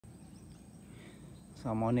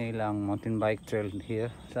sa mo ni ilang mountain bike trail here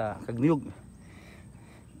sa Cagniog.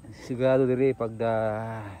 Sigurado diri pag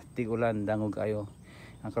tigulan dangog kayo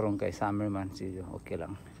ang karon kay summer man siya okay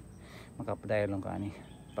lang makapadayon lang kani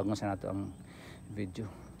pag mo sa nato ang video.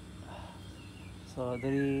 So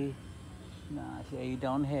diri na siya ay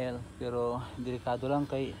downhill pero delikado lang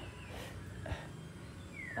kay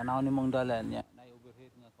tanaw ni mong dalan niya na overhead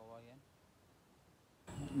nga kawayan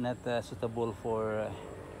not suitable for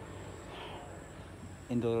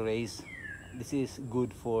indoor race. This is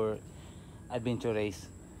good for adventure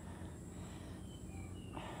race.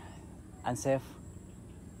 Unsafe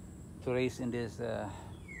to race in this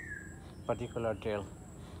particular trail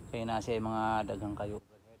kaya nasa mga dagang kayo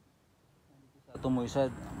overhead. Sa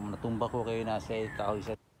tumoysad natumba ko kay nasa kahoy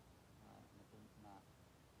sa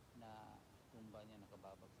na tumba niya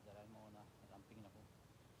nakababag sa dalan mo na ramping na ko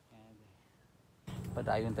and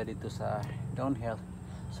padayon ta dito sa downhill.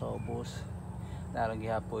 So boss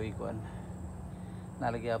nalagya po'y kuan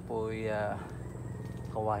nalagya po'y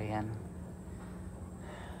kawayan.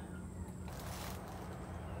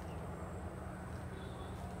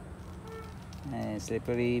 And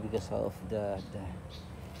slippery because of the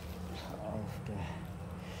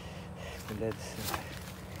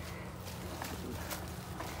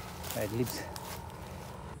red leaves.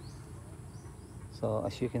 So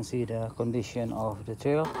as you can see the condition of the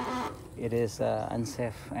trail, it is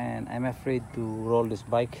unsafe and I'm afraid to roll this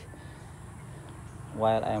bike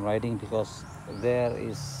while I'm riding because there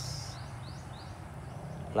is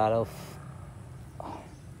a lot of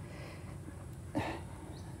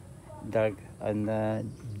dark and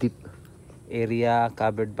deep area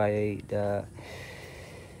covered by the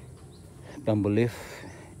bamboo leaf.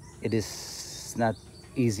 It is not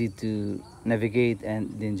easy to navigate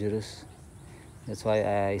and dangerous. That's why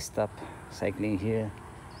I stop cycling here,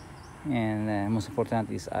 and most important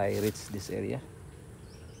is I reach this area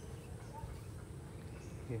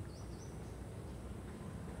here.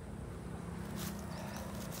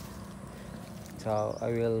 So I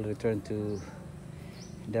will return to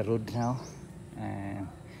the road now and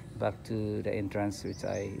back to the entrance which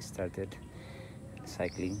I started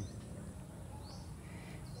cycling.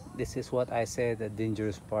 This is what I said, the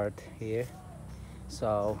dangerous part here.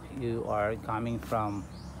 So you are coming from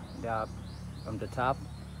the top,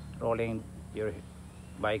 rolling your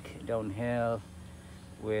bike downhill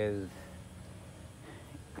with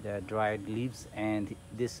the dried leaves, and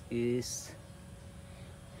this is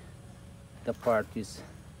the part is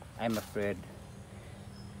I'm afraid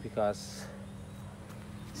because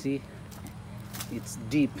see it's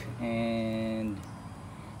deep and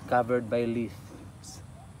covered by leaves,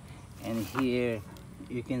 and here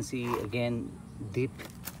you can see again deep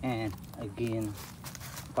and again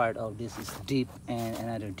part of this is deep and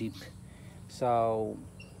another deep. So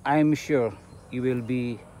I'm sure you will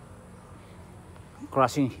be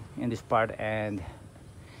crossing in this part and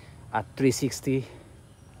at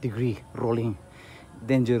 360-degree rolling,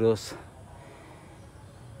 dangerous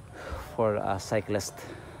for a cyclist.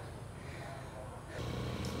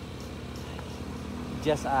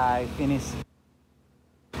 Just I finished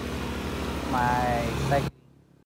my cycle